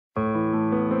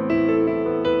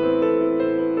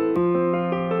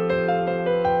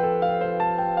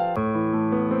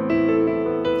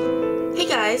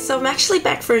guys, so I'm actually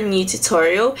back for a new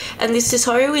tutorial, and this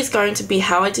tutorial is going to be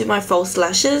how I do my false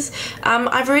lashes.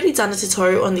 I've already done a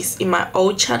tutorial on this in my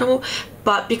old channel,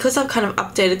 but because I've kind of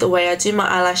updated the way I do my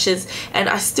eyelashes, and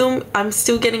I'm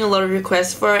still getting a lot of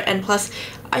requests for it, and plus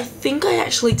I think I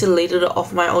actually deleted it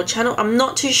off my old channel. I'm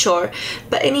not too sure,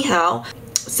 but anyhow,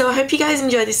 so I hope you guys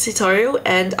enjoy this tutorial,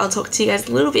 and I'll talk to you guys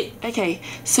in a little bit. Okay,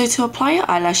 so to apply your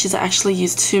eyelashes I actually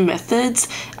use two methods.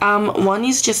 One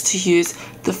is just to use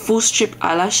the full strip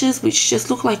eyelashes, which just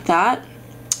look like that.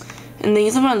 And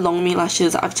these are my long me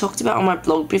lashes I've talked about on my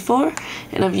blog before,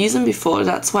 and I've used them before.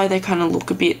 That's why they kind of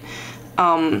look a bit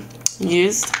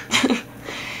used.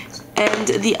 And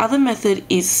the other method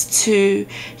is to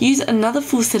use another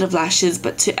full set of lashes,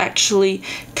 but to actually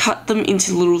cut them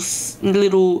into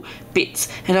little bits.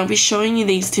 And I'll be showing you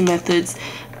these two methods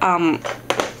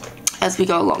as we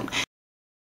go along.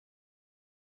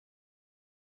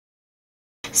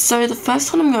 So the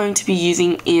first one I'm going to be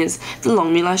using is the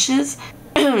long me lashes.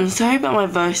 Sorry about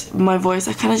my voice,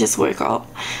 I kind of just woke up.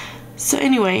 So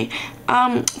anyway,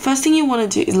 first thing you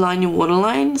want to do is line your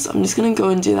waterline. So I'm just going to go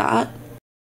and do that.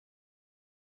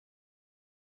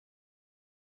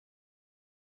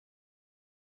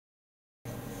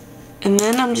 And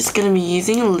then I'm just going to be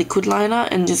using a liquid liner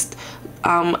and just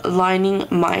lining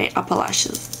my upper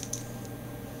lashes.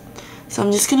 So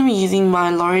I'm just going to be using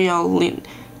my L'Oreal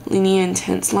Linear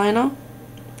Intense liner.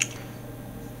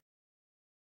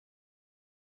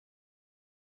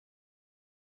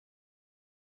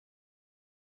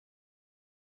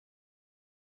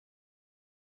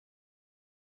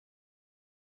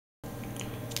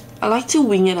 I like to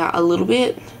wing it out a little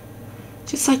bit,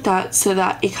 just like that, so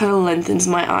that it kind of lengthens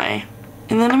my eye.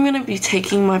 And then I'm going to be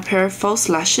taking my pair of false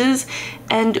lashes,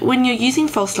 and when you're using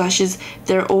false lashes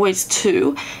there are always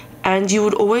two, and you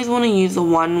would always want to use the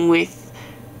one with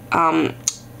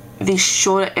these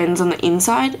shorter ends on the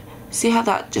inside. See how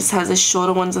that just has the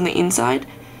shorter ones on the inside?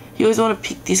 You always want to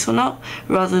pick this one up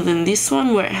rather than this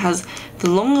one where it has the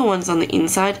longer ones on the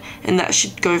inside, and that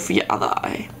should go for your other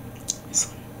eye. This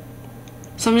one.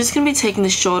 So I'm just going to be taking the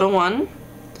shorter one,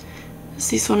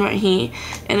 this one right here,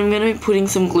 and I'm going to be putting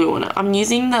some glue on it. I'm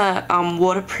using the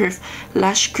waterproof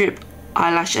lash grip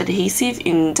eyelash adhesive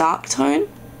in dark tone.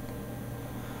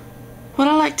 What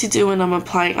I like to do when I'm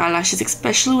applying eyelashes,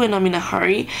 especially when I'm in a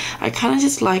hurry, I kind of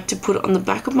just like to put it on the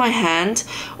back of my hand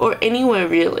or anywhere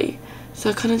really. So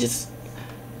I kind of just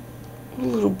put a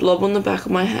little blob on the back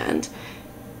of my hand,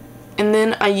 and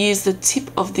then I use the tip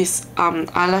of this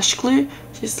eyelash glue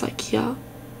just like here,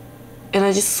 and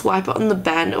I just swipe it on the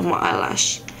band of my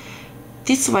eyelash.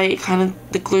 This way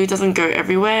the glue doesn't go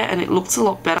everywhere and it looks a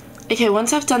lot better. Okay,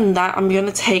 once I've done that, I'm going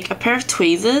to take a pair of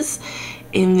tweezers,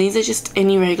 and these are just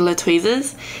any regular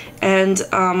tweezers, and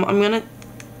I'm going to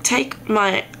take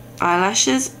my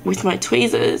eyelashes with my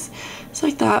tweezers, just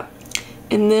like that,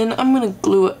 and then I'm going to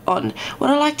glue it on. What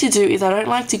I like to do is I don't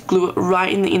like to glue it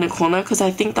right in the inner corner because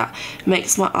I think that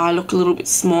makes my eye look a little bit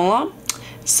smaller,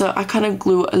 so I kind of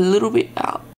glue it a little bit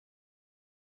out.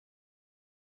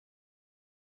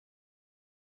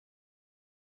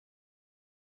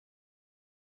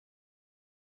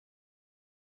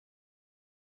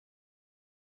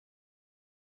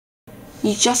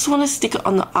 You just want to stick it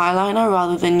on the eyeliner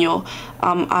rather than your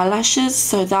eyelashes,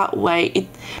 so that way it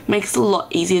makes it a lot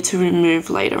easier to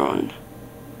remove later on.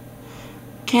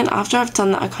 Okay, and after I've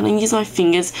done that, I kind of use my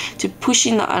fingers to push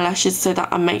in the eyelashes so that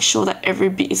I make sure that every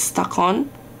bit is stuck on.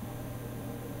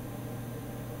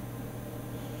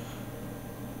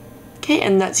 Okay,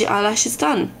 and that's your eyelashes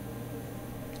done.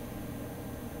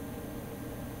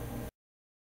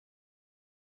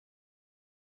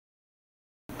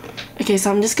 Okay,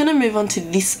 so I'm just going to move on to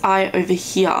this eye over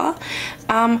here.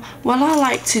 What I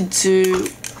like to do,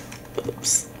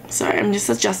 oops, sorry, I'm just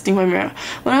adjusting my mirror.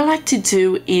 What I like to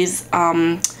do is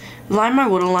line my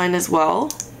waterline as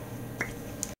well.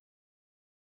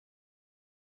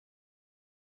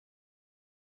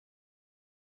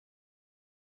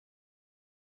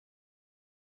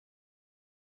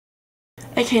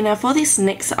 Okay, now for this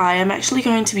next eye, I'm actually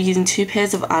going to be using two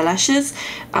pairs of eyelashes.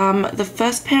 The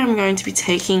first pair I'm going to be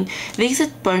taking, these are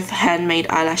both handmade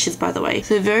eyelashes by the way,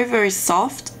 so they're very, very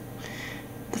soft.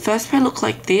 The first pair look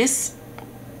like this,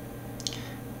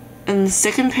 and the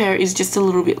second pair is just a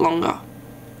little bit longer.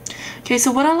 Okay,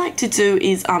 so what I like to do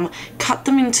is cut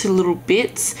them into little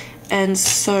bits, and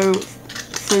so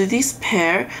for this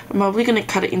pair, I'm probably going to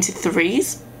cut it into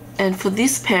 3s, and for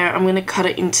this pair, I'm going to cut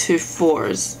it into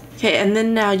 4s. Okay, and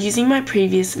then now using my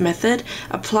previous method,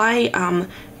 apply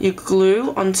your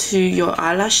glue onto your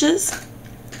eyelashes,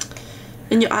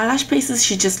 and your eyelash pieces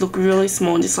should just look really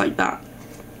small, just like that.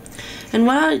 And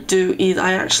what I do is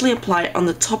I actually apply it on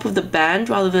the top of the band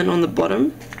rather than on the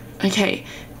bottom. Okay,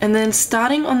 and then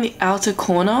starting on the outer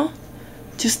corner,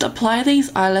 just apply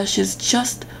these eyelashes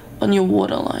just on your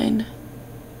waterline.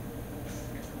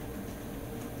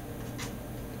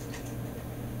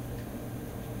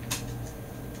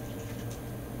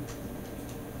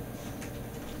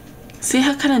 See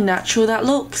how kind of natural that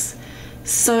looks?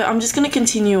 So I'm just going to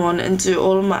continue on and do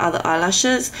all of my other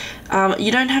eyelashes.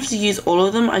 You don't have to use all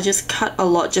of them. I just cut a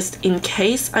lot just in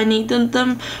case I needed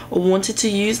them or wanted to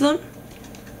use them.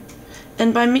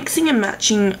 And by mixing and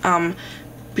matching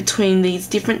between these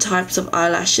different types of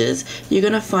eyelashes, you're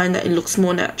going to find that it looks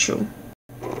more natural.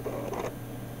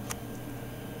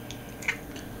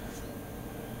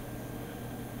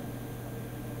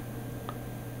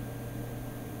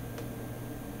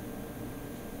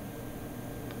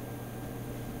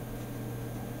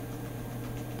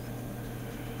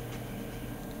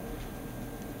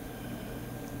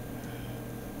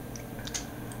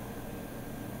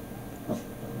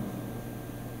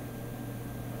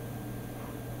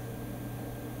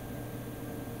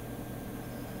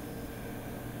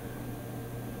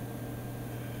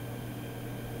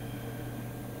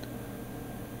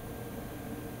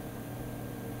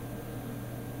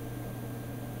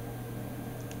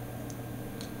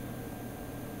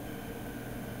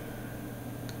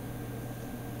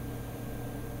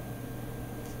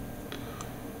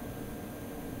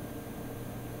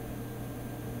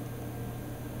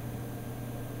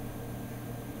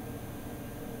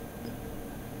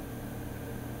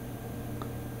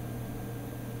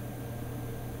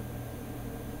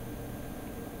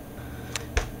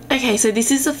 Okay, so this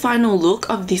is the final look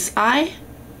of this eye.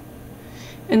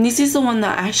 And this is the one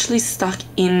that I actually stuck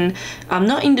in,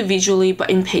 not individually,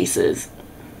 but in pieces.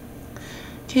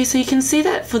 Okay, so you can see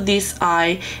that for this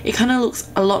eye, it kind of looks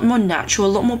a lot more natural,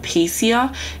 a lot more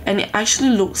piecier, and it actually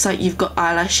looks like you've got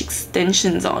eyelash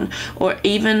extensions on, or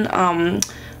even,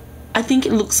 I think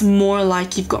it looks more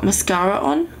like you've got mascara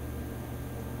on.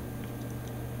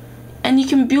 And you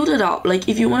can build it up, like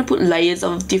if you want to put layers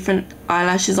of different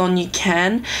eyelashes on, you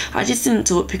can. I just didn't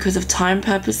do it because of time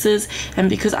purposes and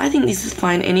because I think this is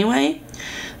fine anyway.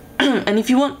 And if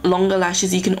you want longer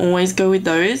lashes, you can always go with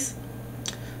those.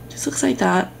 Just looks like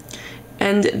that.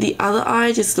 And the other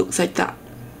eye just looks like that.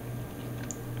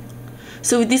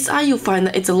 So with this eye, you'll find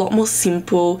that it's a lot more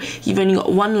simple. You've only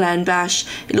got one land bash.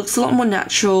 It looks a lot more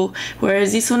natural,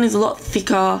 whereas this one is a lot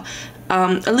thicker,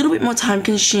 a little bit more time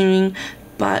consuming,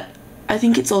 but I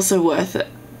think it's also worth it.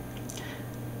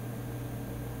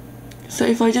 So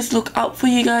if I just look up for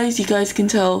you guys can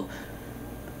tell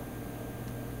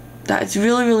that it's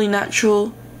really, really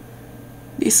natural.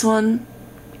 This one.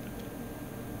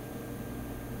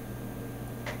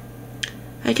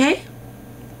 Okay?